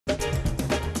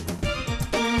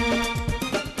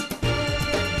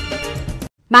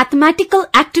Mathematical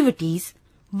activities.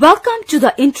 Welcome to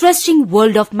the interesting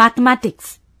world of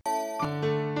mathematics.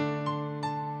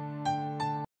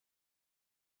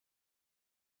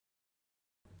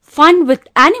 Fun with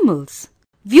animals.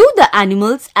 View the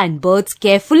animals and birds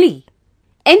carefully.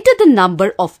 Enter the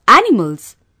number of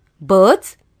animals,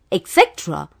 birds,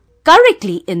 etc.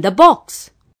 correctly in the box.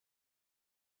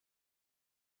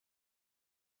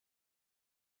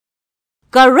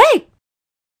 Correct.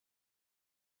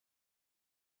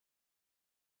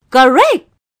 Correct.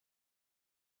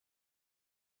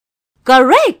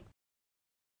 Correct.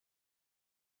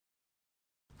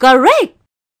 Correct.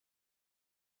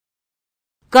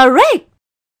 Correct.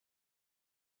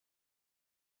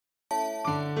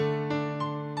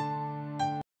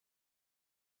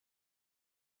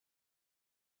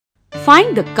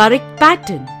 Find the correct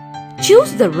pattern.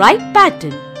 Choose the right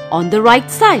pattern on the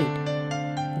right side.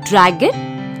 Drag it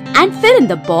and fill in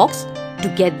the box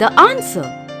to get the answer.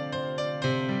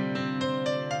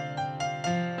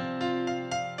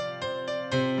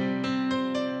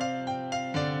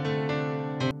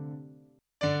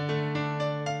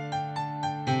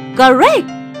 Correct.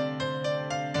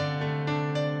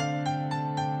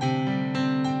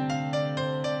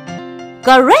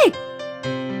 Correct.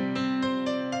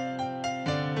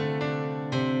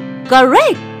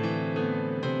 Correct.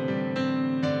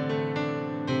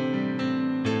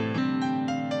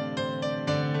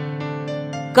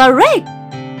 Correct.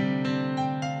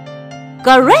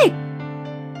 Correct.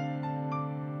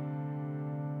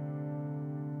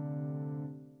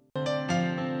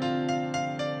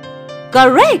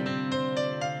 Correct.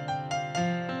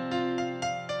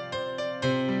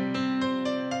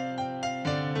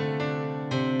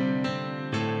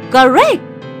 Correct.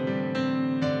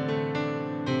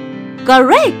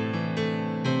 Correct.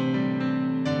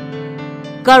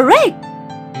 Correct.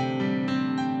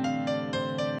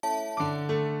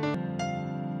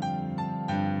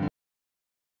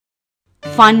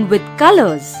 Fun with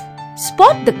colors.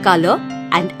 Spot the color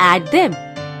and add them.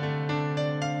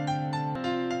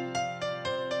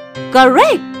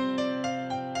 Correct.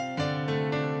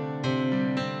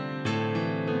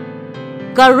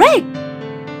 Correct.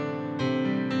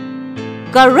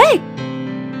 Correct.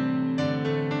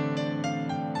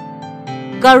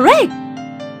 Correct.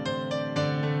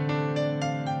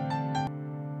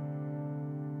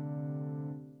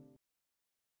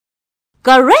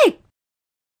 Correct.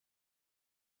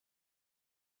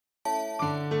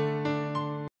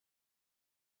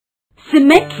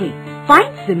 Symmetry.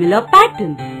 Find similar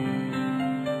patterns.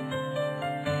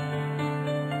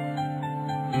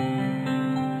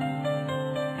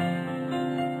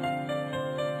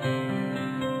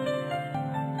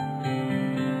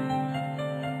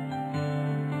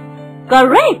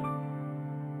 Correct.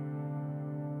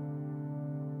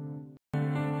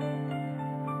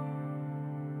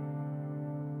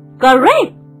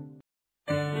 Correct.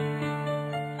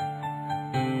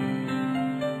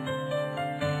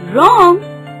 Wrong.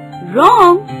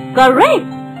 Wrong. Correct.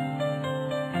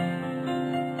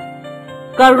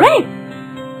 Correct.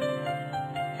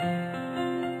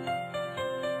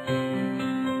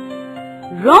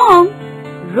 Wrong.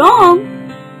 Wrong.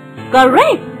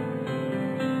 Correct.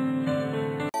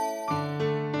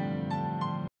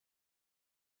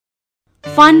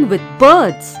 Fun with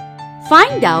birds.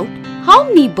 Find out how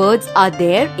many birds are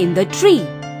there in the tree.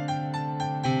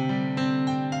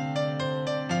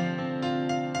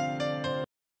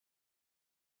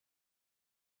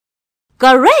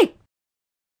 Correct.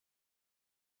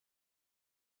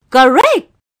 Correct.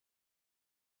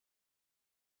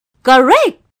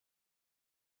 Correct.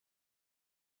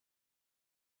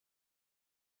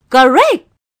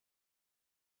 Correct.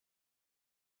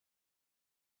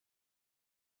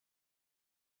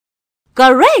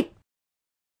 Correct.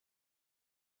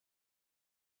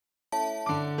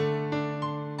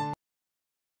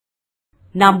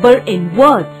 Number in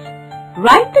words.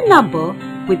 Write the number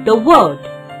with the word.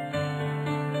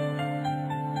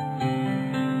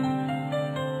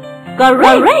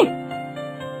 Correct.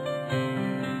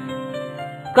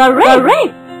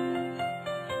 Correct.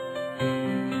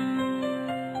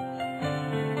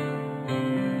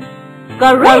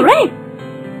 Correct.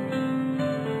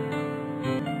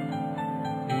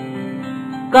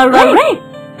 Correct.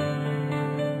 Correct.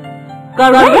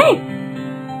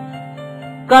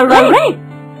 Correct.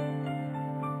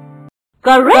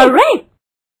 Correct.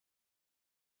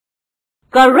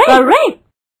 Correct.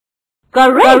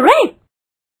 Correct.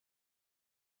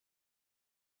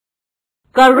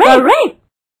 Correct.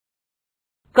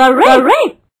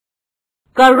 Correct.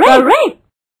 Correct.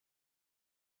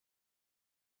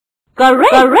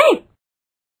 Correct. Correct.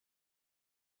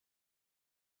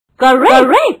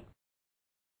 Correct.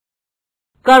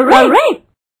 Correct.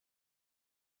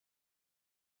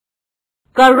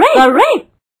 Correct. Correct.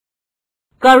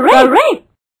 Correct.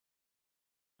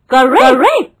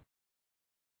 Correct.